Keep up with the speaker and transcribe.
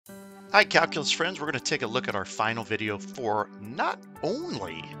Hi, calculus friends. We're going to take a look at our final video for not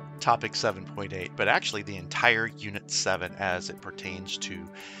only topic 7.8, but actually the entire unit 7 as it pertains to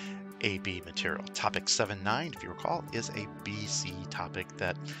AB material. Topic 7.9, if you recall, is a BC topic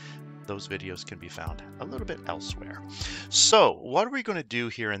that those videos can be found a little bit elsewhere. So what are we going to do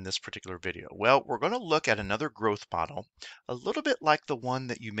here in this particular video? Well, we're going to look at another growth model, a little bit like the one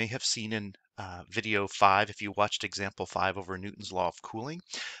that you may have seen in video 5 if you watched example 5 over Newton's law of cooling.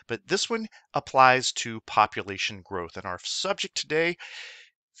 But this one applies to population growth. And our subject today,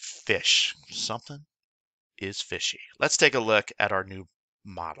 fish. Something is fishy. Let's take a look at our new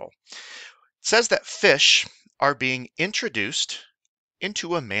model. It says that fish are being introduced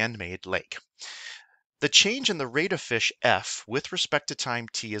into a man-made lake. The change in the rate of fish f with respect to time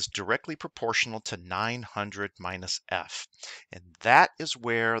t is directly proportional to 900 minus f. And that is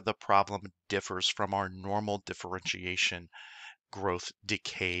where the problem differs from our normal differentiation growth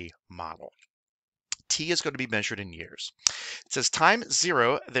decay model. T is going to be measured in years. It says time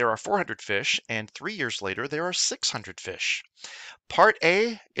 0, there are 400 fish, and 3 years later, there are 600 fish. Part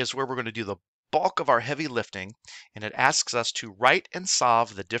A is where we're going to do the bulk of our heavy lifting, and it asks us to write and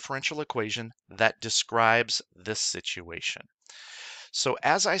solve the differential equation that describes this situation. So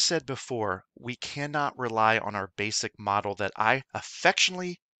as I said before, we cannot rely on our basic model that I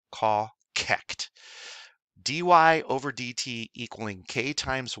affectionately call KEKT. dy over dt equaling k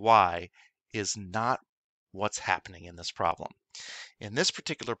times y is not what's happening in this problem. In this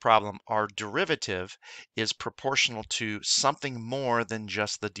particular problem, our derivative is proportional to something more than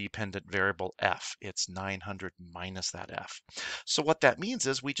just the dependent variable f. It's 900 minus that f. So what that means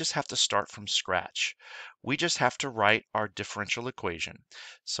is we just have to start from scratch. We just have to write our differential equation.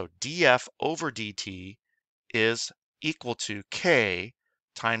 So df over dt is equal to k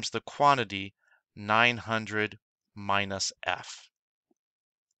times the quantity 900 minus f.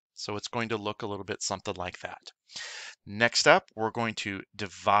 So it's going to look a little bit something like that. Next up, we're going to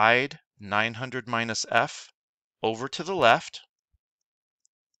divide 900 minus f over to the left.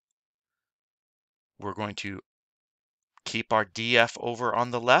 We're going to keep our df over on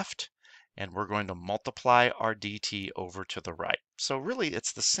the left, and we're going to multiply our dt over to the right. So really,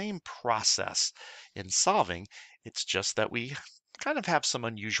 it's the same process in solving. It's just that we kind of have some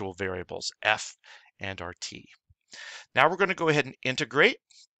unusual variables, f and our t. Now we're going to go ahead and integrate,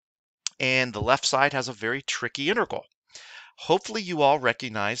 and the left side has a very tricky integral. Hopefully you all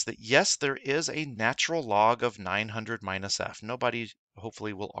recognize that yes, there is a natural log of 900 minus f. Nobody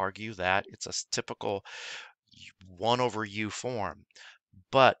hopefully will argue that. It's a typical 1 over u form.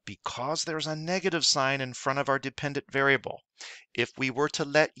 But because there's a negative sign in front of our dependent variable, if we were to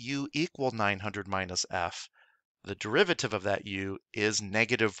let u equal 900 minus f, the derivative of that u is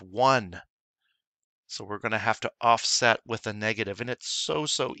negative 1. So we're going to have to offset with a negative, and it's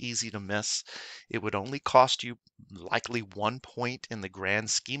so easy to miss. It would only cost you likely 1 point in the grand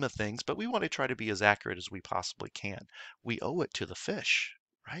scheme of things, but we want to try to be as accurate as we possibly can. We owe it to the fish,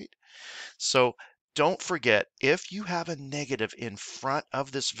 right? So don't forget, if you have a negative in front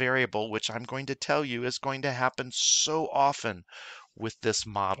of this variable, which I'm going to tell you is going to happen so often with this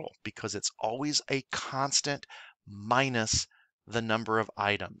model, because it's always a constant minus the number of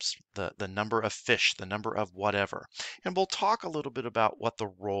items, the number of fish, the number of whatever. And we'll talk a little bit about what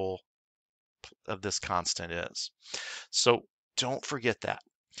the role of this constant is. So don't forget that.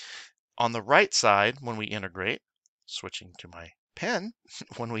 On the right side, when we integrate, switching to my pen,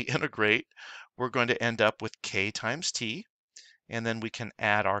 when we integrate, we're going to end up with k times t, and then we can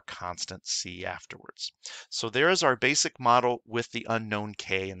add our constant c afterwards. So there is our basic model with the unknown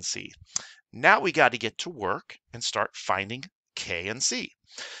k and c. Now we got to get to work and start finding k and c.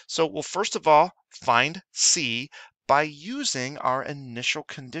 So we'll first of all find c by using our initial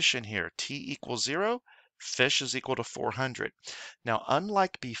condition here. T equals 0, fish is equal to 400. Now,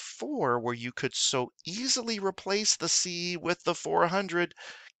 unlike before where you could so easily replace the c with the 400,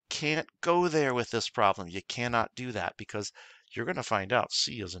 can't go there with this problem. You cannot do that because you're going to find out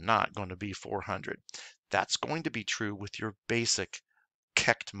c is not going to be 400. That's going to be true with your basic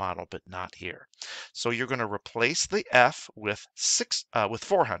KEKT model, but not here. So you're going to replace the f with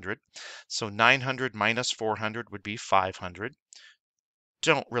 400. So 900 minus 400 would be 500.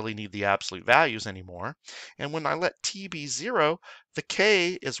 Don't really need the absolute values anymore. And when I let t be 0, the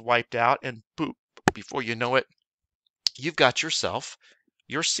k is wiped out, and boop, before you know it, you've got yourself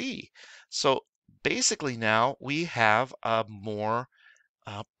your c. So basically now we have a more,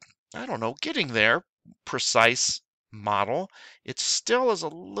 I don't know, getting there, precise model. It still is a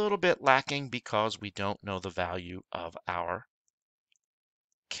little bit lacking because we don't know the value of our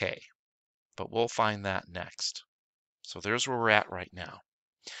k, but we'll find that next. So there's where we're at right now.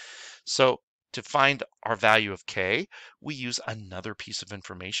 So to find our value of K, we use another piece of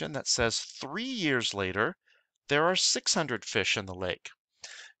information that says 3 years later, there are 600 fish in the lake.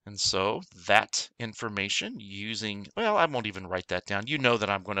 And so that information using, well, I won't even write that down. You know that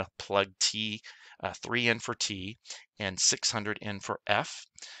I'm going to plug 3 in for T and 600 in for F.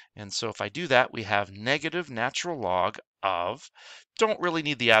 And so if I do that, we have negative natural log of, don't really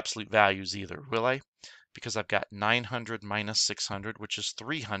need the absolute values either, will I? Because I've got 900 minus 600, which is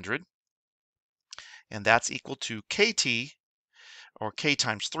 300. And that's equal to KT, or K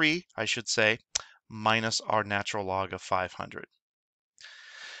times 3, I should say, minus our natural log of 500.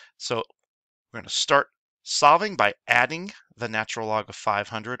 So we're going to start solving by adding the natural log of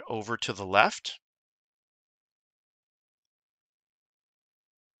 500 over to the left.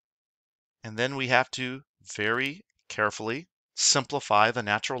 And then we have to very carefully simplify the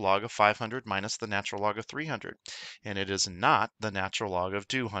natural log of 500 minus the natural log of 300. And it is not the natural log of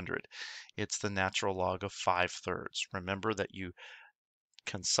 200. It's the natural log of 5/3. Remember that you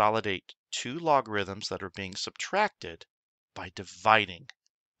consolidate two logarithms that are being subtracted by dividing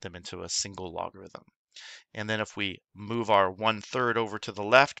them into a single logarithm. And then if we move our 1/3 over to the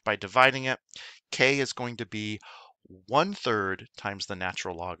left by dividing it, K is going to be 1/3 times the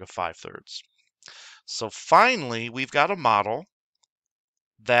natural log of 5/3. So finally, we've got a model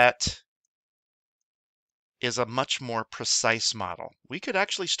that is a much more precise model. We could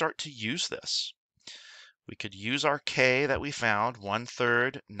actually start to use this. We could use our K that we found,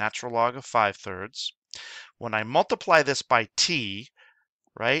 1/3 natural log of 5/3. When I multiply this by T,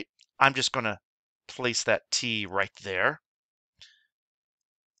 right, I'm just going to place that T right there.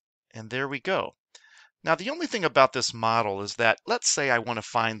 And there we go. Now, the only thing about this model is that, let's say I want to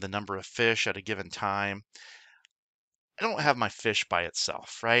find the number of fish at a given time. I don't have my fish by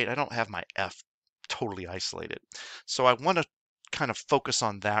itself, right? I don't have my F totally isolated. So I want to kind of focus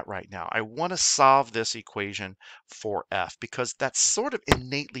on that right now. I want to solve this equation for F because that's sort of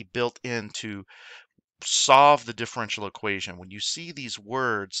innately built into solve the differential equation. When you see these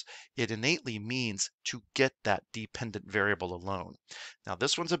words, it innately means to get that dependent variable alone. Now,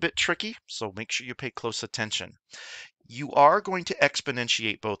 this one's a bit tricky, so make sure you pay close attention. You are going to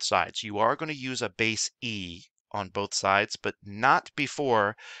exponentiate both sides. You are going to use a base E on both sides, but not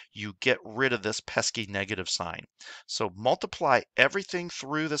before you get rid of this pesky negative sign. So multiply everything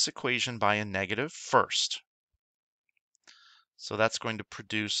through this equation by a negative first. So that's going to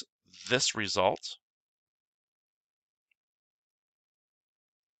produce this result.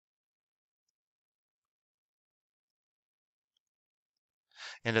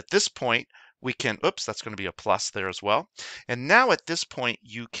 And at this point, we can, oops, that's going to be a plus there as well. And now at this point,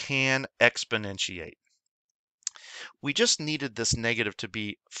 you can exponentiate. We just needed this negative to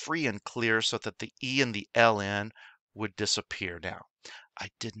be free and clear so that the E and the ln would disappear. Now, I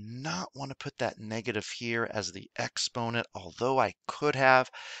did not want to put that negative here as the exponent, although I could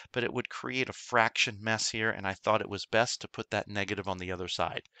have, but it would create a fraction mess here, and I thought it was best to put that negative on the other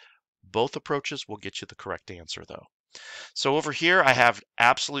side. Both approaches will get you the correct answer, though. So over here, I have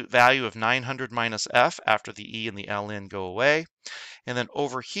absolute value of 900 minus F after the E and the ln go away. And then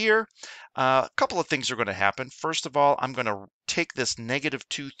over here, a couple of things are going to happen. First of all, I'm going to take this negative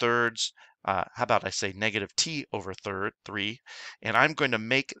 2/3, how about I say negative T over 3, and I'm going to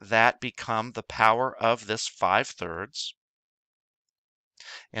make that become the power of this 5/3.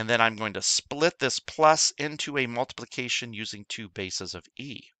 And then I'm going to split this plus into a multiplication using two bases of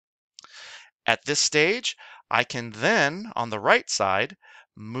E. At this stage, I can then, on the right side,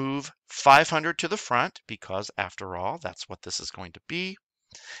 move 500 to the front because, after all, that's what this is going to be.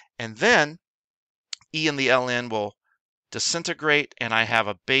 And then E and the ln will disintegrate, and I have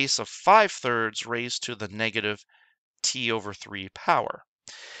a base of 5/3 raised to the negative T over 3 power.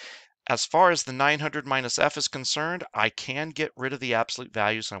 As far as the 900 minus F is concerned, I can get rid of the absolute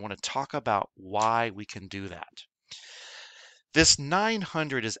values, and I want to talk about why we can do that. This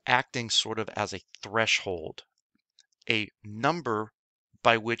 900 is acting sort of as a threshold, a number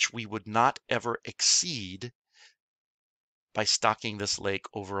by which we would not ever exceed by stocking this lake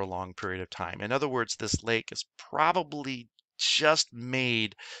over a long period of time. In other words, this lake is probably just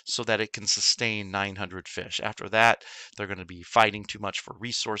made so that it can sustain 900 fish. After that, they're going to be fighting too much for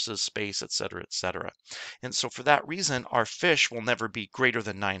resources, space, etc., etc. And so for that reason, our fish will never be greater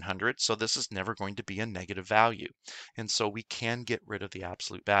than 900, so this is never going to be a negative value. And so we can get rid of the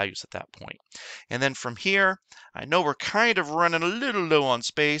absolute values at that point. And then from here, I know we're kind of running a little low on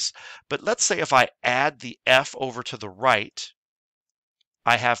space, but let's say if I add the F over to the right,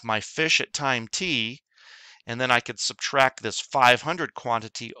 I have my fish at time t, and then I could subtract this 500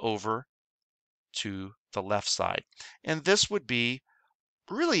 quantity over to the left side. And this would be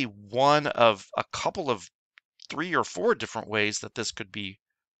really one of a couple of 3 or 4 different ways that this could be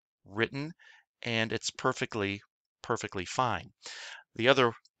written, and it's perfectly fine. The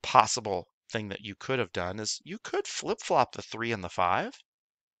other possible thing that you could have done is you could flip-flop the 3 and the 5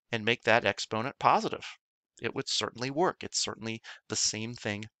 and make that exponent positive. It would certainly work. It's certainly the same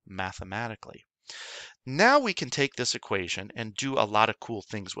thing mathematically. Now we can take this equation and do a lot of cool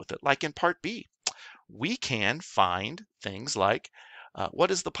things with it. Like in part B, we can find things like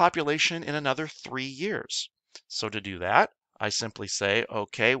what is the population in another 3 years? So to do that, I simply say,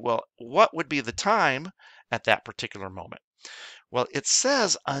 okay, well, what would be the time at that particular moment? Well, it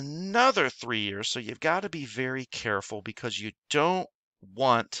says another 3 years, so you've got to be very careful because you don't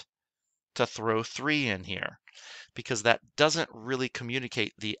want to throw 3 in here because that doesn't really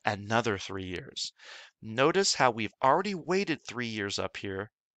communicate the another 3 years. Notice how we've already waited 3 years up here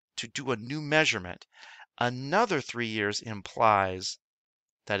to do a new measurement. Another 3 years implies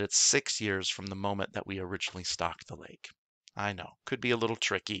that it's 6 years from the moment that we originally stocked the lake. I know, could be a little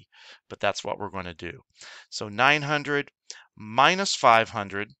tricky, but that's what we're going to do. So 900 minus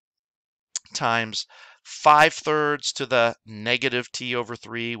 500 times 5/3 to the negative t over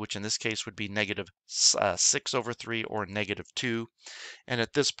 3, which in this case would be negative 6 over 3 or negative 2. And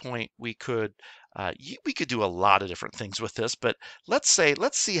at this point, we could do a lot of different things with this, but let's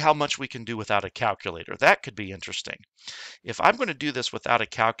see how much we can do without a calculator. That could be interesting. If I'm going to do this without a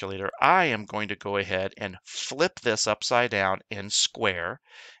calculator, I am going to go ahead and flip this upside down and square,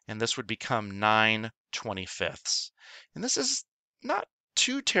 and this would become 9/25. And this is not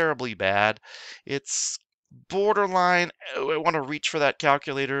too terribly bad. It's borderline. I want to reach for that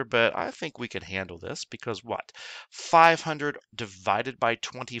calculator, but I think we can handle this because what? 500 divided by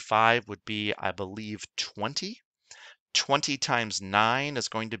 25 would be, I believe, 20. 20 times 9 is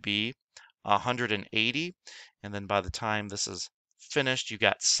going to be 180. And then by the time this is finished, you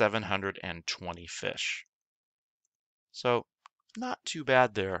got 720 fish. So not too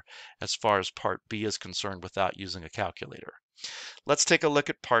bad there as far as part B is concerned without using a calculator. Let's take a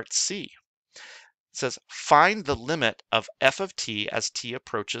look at part C. It says, find the limit of f of t as t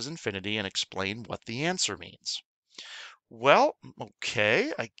approaches infinity and explain what the answer means. Well,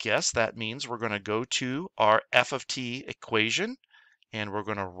 okay, I guess that means we're going to go to our f of t equation and we're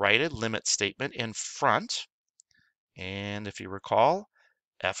going to write a limit statement in front. And if you recall,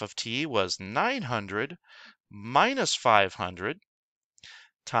 f of t was 900 minus 500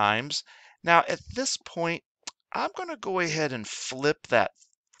 times. Now at this point, I'm going to go ahead and flip that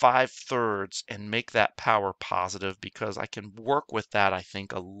 5/3 and make that power positive because I can work with that, I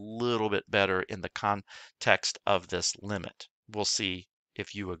think, a little bit better in the context of this limit. We'll see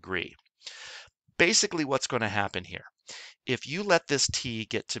if you agree. Basically, what's going to happen here, if you let this t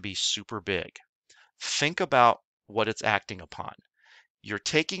get to be super big, think about what it's acting upon. You're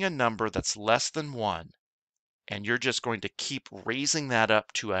taking a number that's less than 1, and you're just going to keep raising that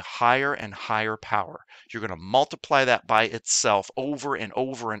up to a higher and higher power. You're going to multiply that by itself over and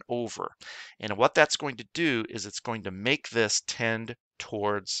over and over. And what that's going to do is it's going to make this tend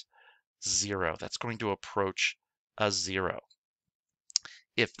towards 0. That's going to approach a 0.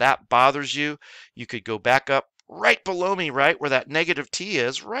 If that bothers you, you could go back up right below me, right where that negative t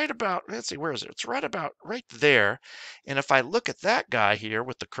is, right about, let's see, where is it? It's right about right there. And if I look at that guy here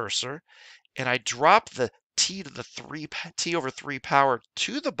with the cursor, and I drop the t to the t over 3 power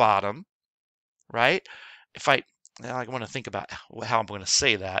to the bottom, right? If I want to think about how I'm going to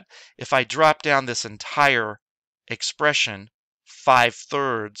say that. If I drop down this entire expression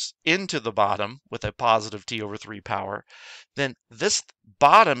 5/3 into the bottom with a positive t over 3 power, then this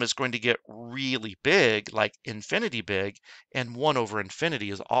bottom is going to get really big, like infinity big, and 1 over infinity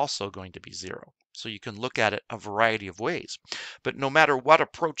is also going to be 0. So you can look at it a variety of ways. But no matter what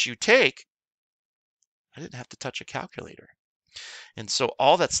approach you take, I didn't have to touch a calculator. And so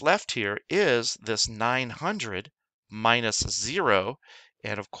all that's left here is this 900 minus 0.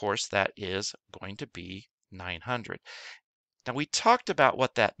 And of course, that is going to be 900. Now, we talked about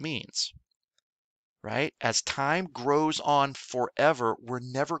what that means, right? As time grows on forever, we're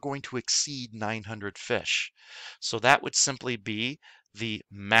never going to exceed 900 fish. So that would simply be the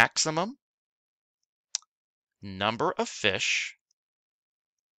maximum number of fish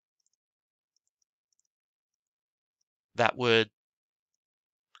that would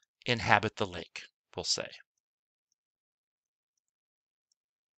inhabit the lake, we'll say.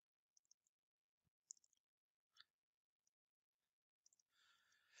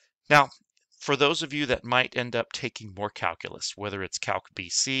 Now, for those of you that might end up taking more calculus, whether it's Calc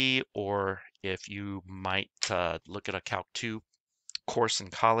BC or if you might look at a Calc 2, course in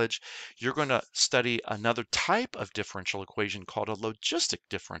college, you're going to study another type of differential equation called a logistic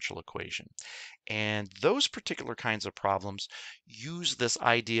differential equation. And those particular kinds of problems use this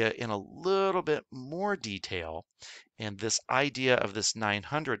idea in a little bit more detail. And this idea of this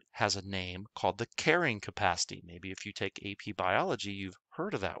 900 has a name called the carrying capacity. Maybe if you take AP biology, you've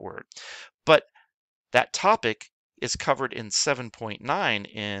heard of that word. But that topic is covered in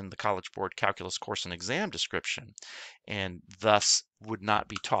 7.9 in the College Board Calculus course and exam description, and thus would not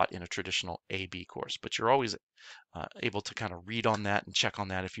be taught in a traditional AB course. But you're always able to kind of read on that and check on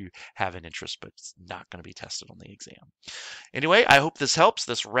that if you have an interest, but it's not going to be tested on the exam. Anyway, I hope this helps.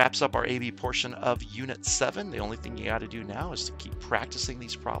 This wraps up our AB portion of Unit 7. The only thing you got to do now is to keep practicing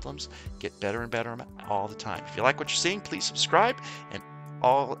these problems, get better and better all the time. If you like what you're seeing, please subscribe, and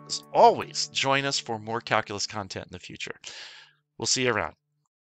always join us for more calculus content in the future. We'll see you around.